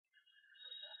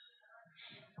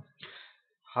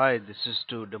Hi, this is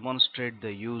to demonstrate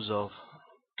the use of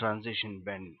transition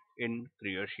bend in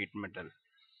Creo Sheetmetal.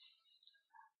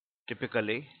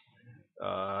 Typically,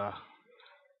 uh,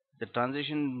 the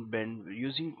transition bend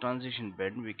using transition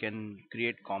bend we can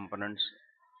create components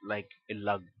like a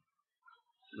lug,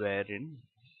 wherein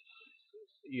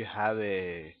you have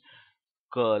a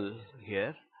curl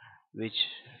here which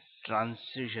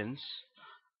transitions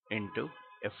into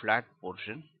a flat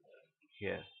portion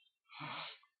here.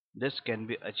 This can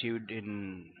be achieved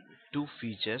in two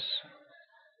features,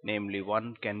 namely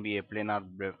one can be a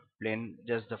plane,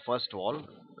 just the first wall,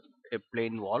 a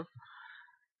plain wall,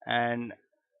 and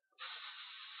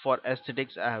for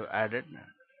aesthetics I have added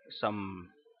some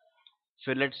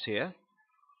fillets here,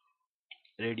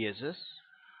 radiuses,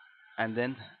 and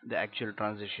then the actual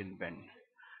transition bend.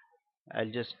 I'll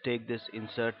just take this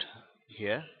insert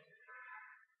here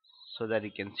so that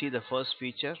you can see the first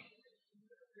feature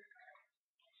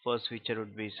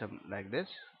would be something like this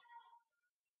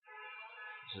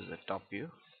is the top view.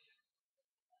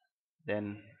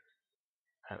 Then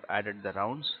I've added the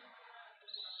rounds,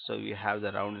 so you have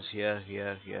the rounds here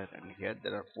and here.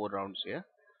 There are four rounds here,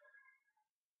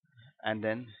 and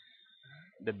then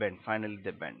the bend, finally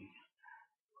the bend.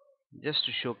 Just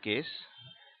to showcase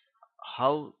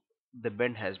how the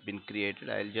bend has been created,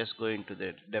 I'll just go into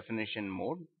the definition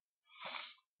mode.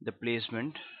 The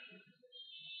placement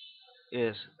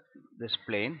is this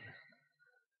plane.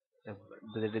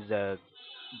 There is a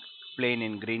plane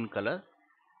in green color.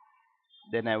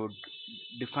 Then I would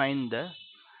define the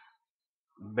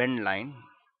bend line.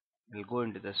 I'll go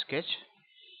into the sketch.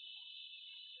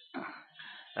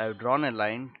 I've drawn a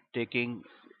line taking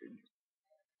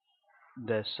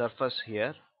the surface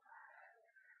here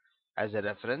as a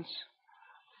reference,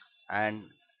 and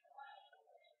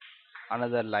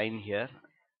another line here,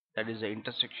 that is the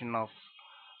intersection of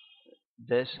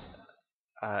this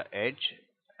edge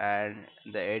and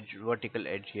the edge, vertical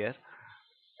edge here.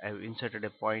 I've inserted a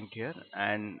point here,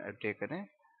 and I've taken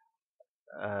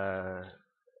a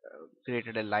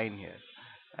created a line here.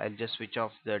 I'll just switch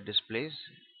off the displays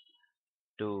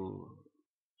to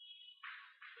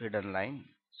hidden line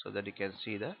so that you can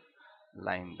see the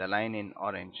line in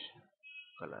orange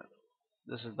color.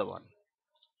 This is the one.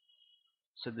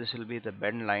 So this will be the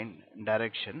bend line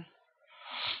direction.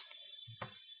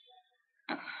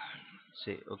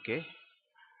 Say okay,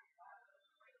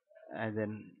 and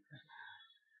then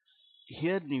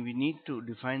here we need to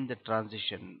define the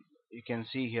transition. You can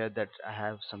see here that I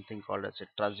have something called as a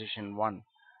transition 1.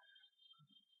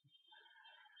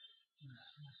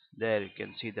 There you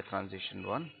can see the transition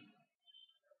 1.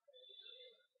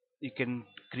 You can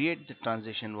create the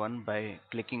transition 1 by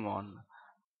clicking on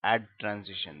add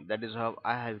transition. That is how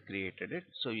I have created it.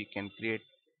 So you can create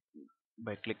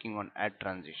by clicking on add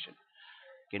transition.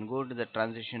 You can go to the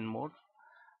transition mode,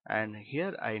 and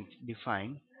here I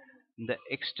define the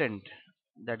extent,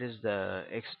 that is the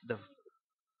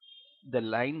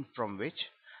line from which,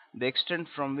 the extent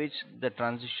from which the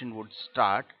transition would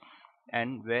start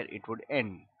and where it would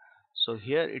end. So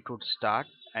here it would start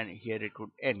and here it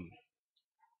would end.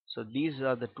 So these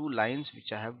are the two lines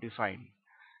which I have defined.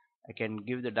 I can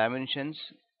give the dimensions,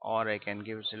 or I can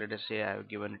give, so let us say I have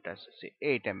given it as say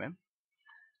 8 mm.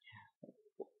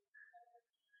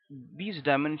 These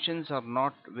dimensions are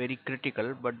not very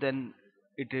critical, but then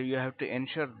you have to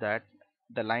ensure that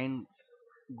the line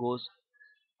goes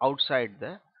outside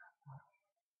the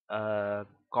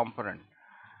component.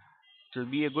 It will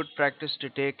be a good practice to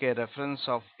take a reference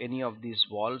of any of these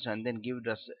walls and then give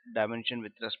the dimension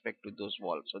with respect to those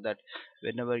walls, so that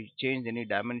whenever you change any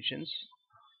dimensions,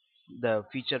 the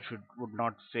feature would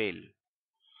not fail.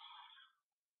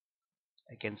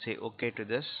 I can say OK to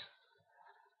this.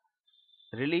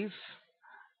 Relief,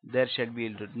 there shall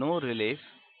be no relief,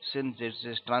 since this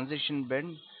is transition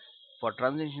bend. For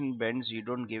transition bends you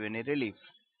don't give any relief,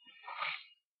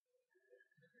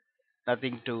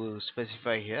 nothing to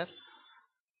specify here.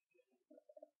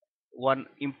 One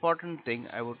important thing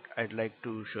I'd like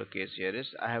to showcase here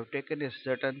is I have taken a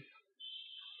certain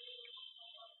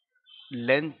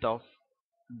length of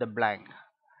the blank,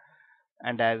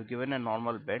 and I have given a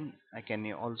normal bend. I can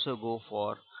also go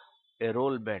for a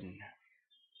roll bend,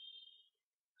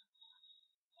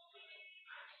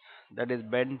 that is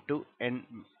bend to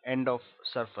end of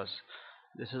surface.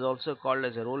 This is also called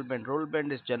as a roll bend. Roll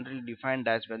bend is generally defined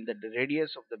as when the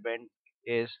radius of the bend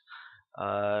is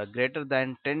greater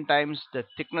than 10 times the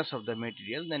thickness of the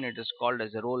material, then it is called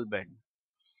as a roll bend.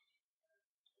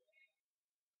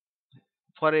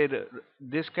 For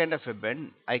this kind of a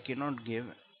bend I cannot give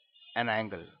an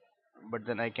angle, but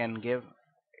then I can give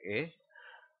a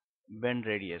bend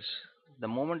radius. The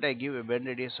moment I give a bend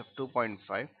radius of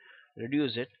 2.5,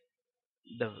 reduce it,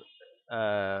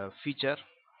 the feature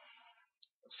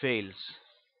fails.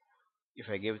 If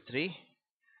I give 3,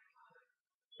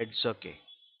 it's okay.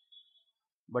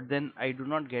 But then I do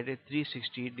not get a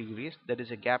 360 degrees. There is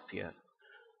a gap here.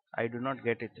 I do not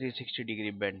get a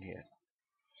 360-degree bend here.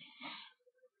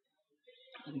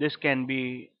 This can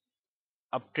be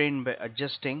obtained by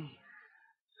adjusting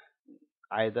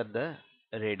either the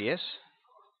radius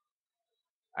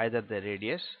either the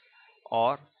radius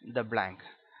or the blank.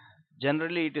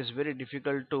 Generally it is very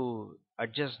difficult to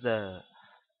adjust the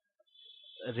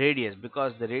radius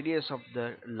because the radius of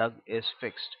the lug is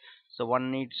fixed, so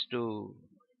one needs to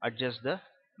adjust the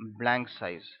blank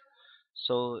size.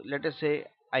 So let us say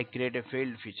I create a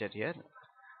failed feature here.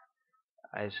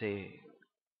 I say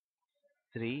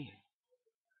 3,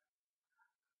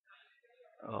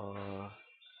 uh,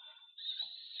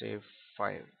 say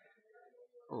 5.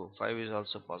 Oh, 5 is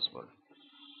also possible.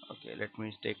 Okay, let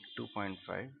me take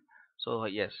 2.5. So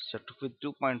yes, so with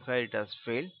 2.5 it has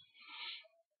failed,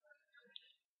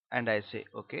 and I say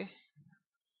okay,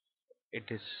 it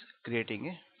is creating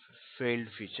a failed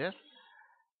feature.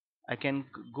 I can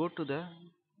go to the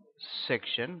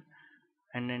section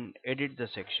and then edit the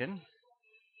section.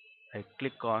 I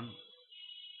click on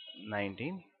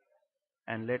 19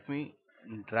 and let me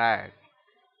drag.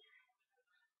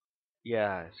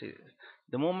 Yeah, see,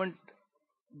 the moment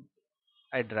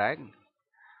I drag,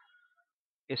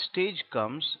 a stage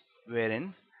comes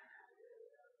wherein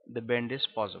the bend is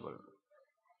possible.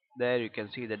 There you can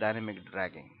see the dynamic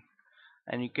dragging,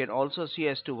 and you can also see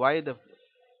as to why the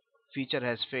feature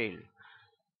has failed.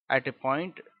 At a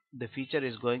point the feature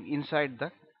is going inside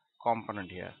the component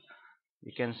here.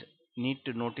 You can need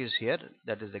to notice here,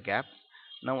 that is the gap.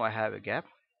 Now I have a gap.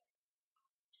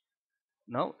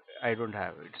 Now I don't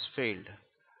have it. It's failed.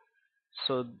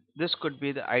 So this could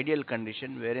be the ideal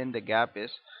condition wherein the gap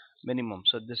is minimum.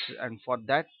 So this, and for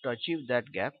that, to achieve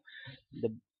that gap,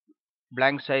 the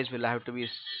blank size will have to be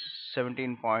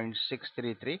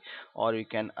 17.633, or you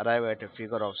can arrive at a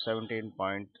figure of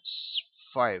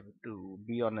 17.5 to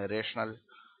be on a rational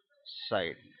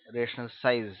size.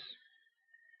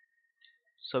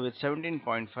 So with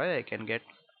 17.5 I can get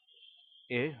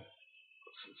a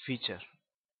feature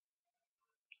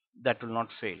that will not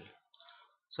fail.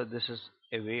 So this is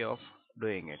a way of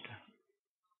doing it.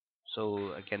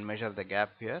 So I can measure the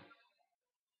gap here.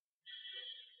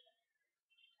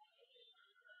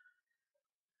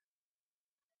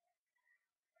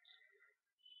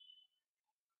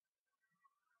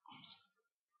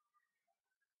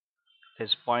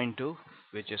 It's zero point 0.2,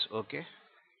 which is okay.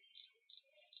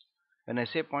 When I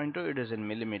say 0.2, it is in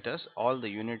millimeters. All the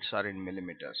units are in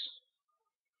millimeters.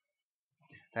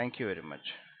 Thank you very much.